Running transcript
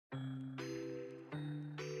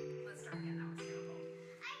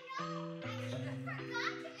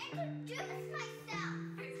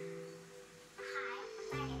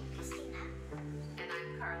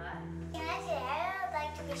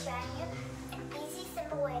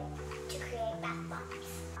way to create bath bombs.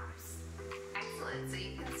 Excellent. So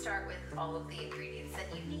you can start with all of the ingredients that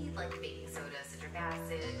you need, like baking soda, citric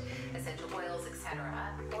acid, essential oils,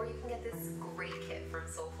 etc. Or you can get this great kit from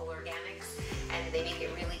Soulful Organics, and they make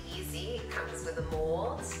it really easy. It comes with a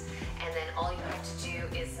mold, and then all you have to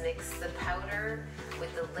do is mix the powder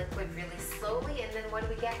with the liquid really slowly, and then what do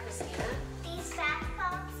we get, Christina? These bath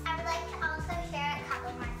bombs, I would like to also share a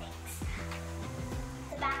couple more things.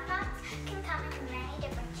 The bath bombs can come in many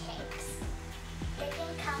different shapes. They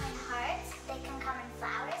can come in hearts, they can come in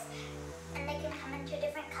flowers, and they can come in 2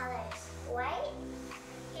 different colors. White,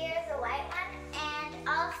 here's a white one, and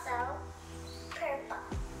also purple.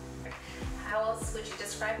 How else would you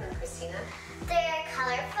describe them, Christina? They're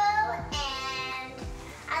colorful, and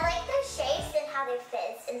I like their shapes and how they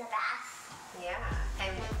fizz in the bath. Yeah,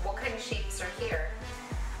 and what kind of shapes are here?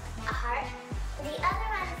 A heart. The other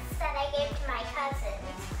ones that I gave to my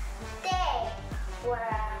cousins, they were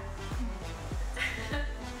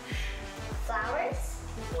flowers.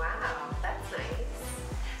 Wow, that's nice.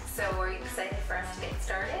 So are you excited for us to get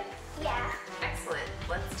started? Yeah. Excellent,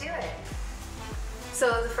 let's do it.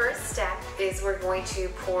 So the first step is we're going to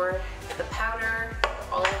pour the powder,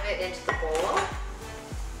 all of it into the bowl.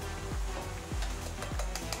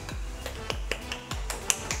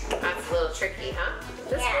 That's a little tricky, huh?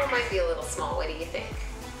 This bowl might be a little small, what do you think?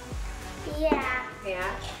 Yeah.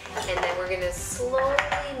 Yeah? And then we're gonna slowly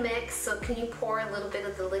mix. So can you pour a little bit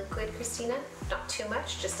of the liquid, Christina? Not too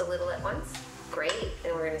much, just a little at once. Great,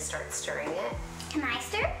 and we're gonna start stirring it. Can I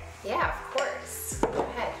stir? Yeah, of course. Go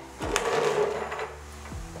ahead.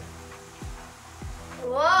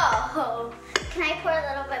 Whoa! Can I pour a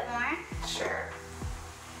little bit more? Sure.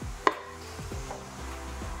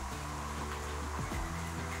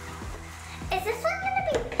 Is this one gonna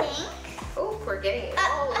be pink? Oh, we're getting it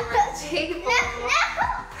all over the table.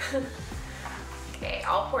 No! Okay,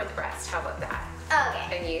 I'll pour the rest. How about that?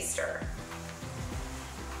 Okay. And you stir.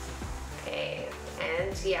 Okay,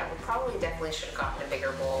 and yeah, we probably definitely should have gotten a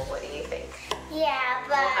bigger bowl. What do you think? Yeah,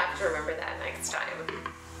 but... We'll have to remember that next time.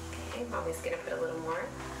 Okay, Mommy's gonna put a little more.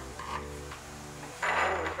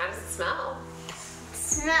 How does it smell? It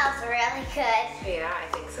smells really good. Yeah, I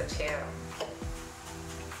think so too.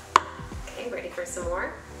 Okay, ready for some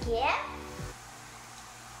more? Yeah?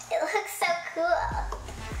 It looks so cool.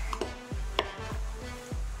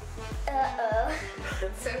 Uh-oh.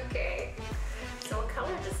 It's okay. So what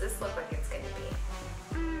color does this look like it's gonna be?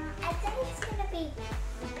 I think it's gonna be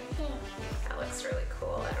pink. That looks really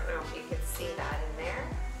cool. I don't know if you can see that in there.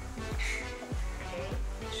 Okay,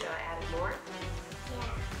 should I add more?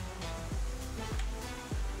 Yeah.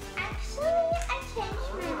 Actually, I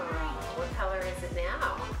changed my mind. What color is it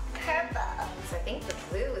now? Purple. So I think the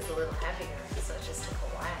blue is a little heavier, so it just took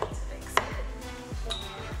a while to mix in.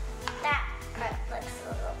 Yeah. That part looks a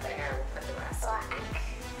little bit There, we'll put the rest black.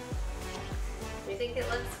 You think it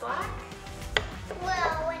looks black?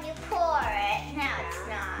 Well, when you pour it, now it's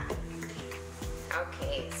not.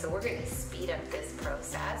 Okay, so we're going to speed up this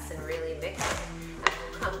process and really mix it. And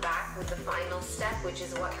we'll come back with the final step, which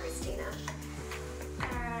is what, Christina?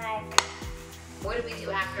 What do we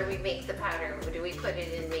do after we make the powder? Do we put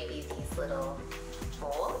it in maybe these little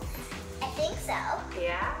molds? I think so.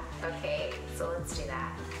 Yeah? Okay, so let's do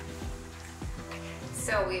that.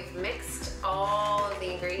 So we've mixed all of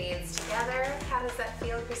the ingredients together. How does that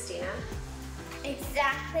feel, Christina?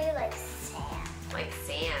 Exactly like sand. Like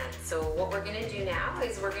sand. So what we're gonna do now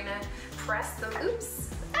is we're gonna press them. Oops.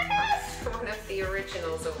 One of the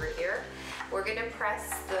originals over here. We're gonna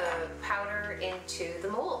press the powder into the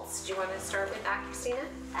molds. Do you want to start with that, Christina?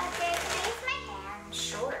 Okay, can I use my hand?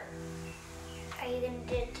 Sure. Are you gonna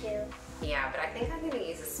do it too? Yeah, but I think I'm gonna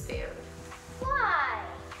use a spoon. Why?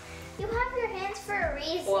 You have your hands for a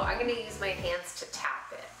reason. Well, I'm gonna use my hands to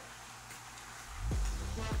tap it.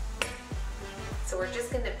 So we're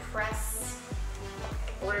just gonna press.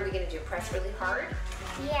 What are we gonna do? Press really hard?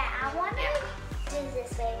 Yeah, I want to do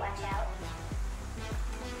this way. Watch out.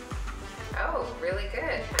 Oh, really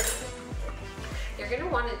good. You're gonna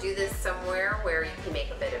want to do this somewhere where you can make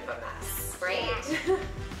a bit of a mess, right? Yeah.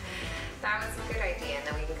 That was a good idea, and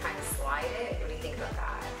then we can kind of slide it. What do you think about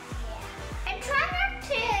that? Yeah. And try not to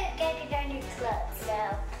get it on your clothes, so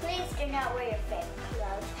please do not wear your favorite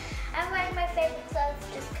clothes. I'm wearing my favorite clothes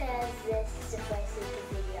just because this is the first YouTube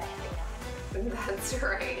video I've been on. That's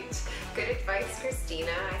right. Good advice,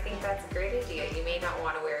 Christina. I think that's a great idea. You may not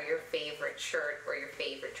want to wear your favorite shirt or your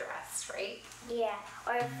favorite dress, right? Yeah,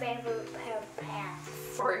 or a favorite pair of pants.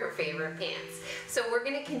 Or your favorite pants. So we're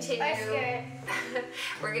going to continue. Or skirt.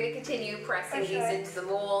 We're going to continue pressing Or these shorts. into the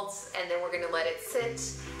molds, and then we're going to let it sit.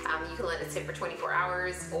 You can let it sit for 24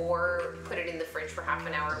 hours, or put it in the fridge for half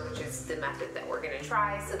an hour, which is the method that we're going to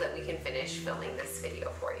try, so that we can finish filming this video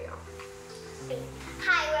for you.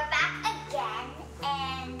 Hi, we're back again,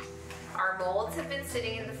 and Our molds have been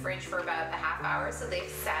sitting in the fridge for about a half hour, so they've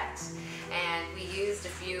set. And we used a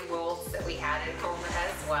few molds that we had at home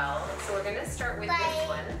as well. So we're gonna start with this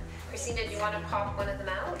one. Christina, do you want to pop one of them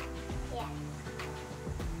out? yeah.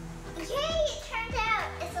 Yay, it turned out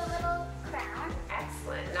it's a little crown.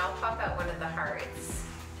 Excellent. And I'll pop out one of the hearts.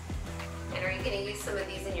 And are you gonna use some of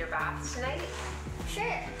these in your bath tonight?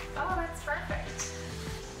 Sure. Oh, that's perfect.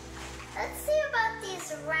 Let's see about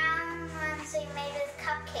these round ones we made with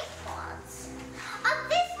cupcake molds. Oh,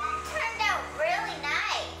 this one turned out really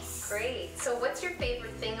nice. Great. So what's your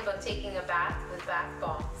favorite thing about taking a bath with bath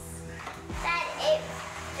bombs? That it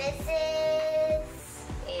fizzes.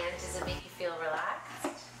 And does it make you feel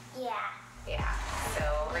relaxed? Yeah. Yeah. So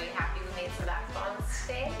are you happy we made some bath bombs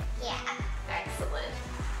today? Yeah. Excellent.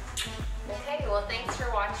 Okay, well thanks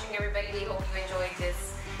for watching everybody. We hope you enjoyed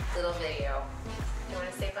this little video. You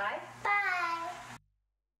want to say bye? Bye.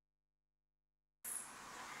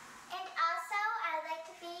 And also, I'd like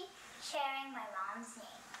to be sharing my mom's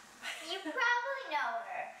name. You probably know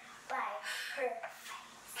her by her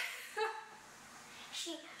face.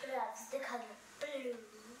 She loves the color blue.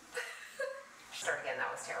 Start again, that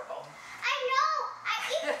was terrible. I know! I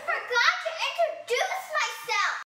even forgot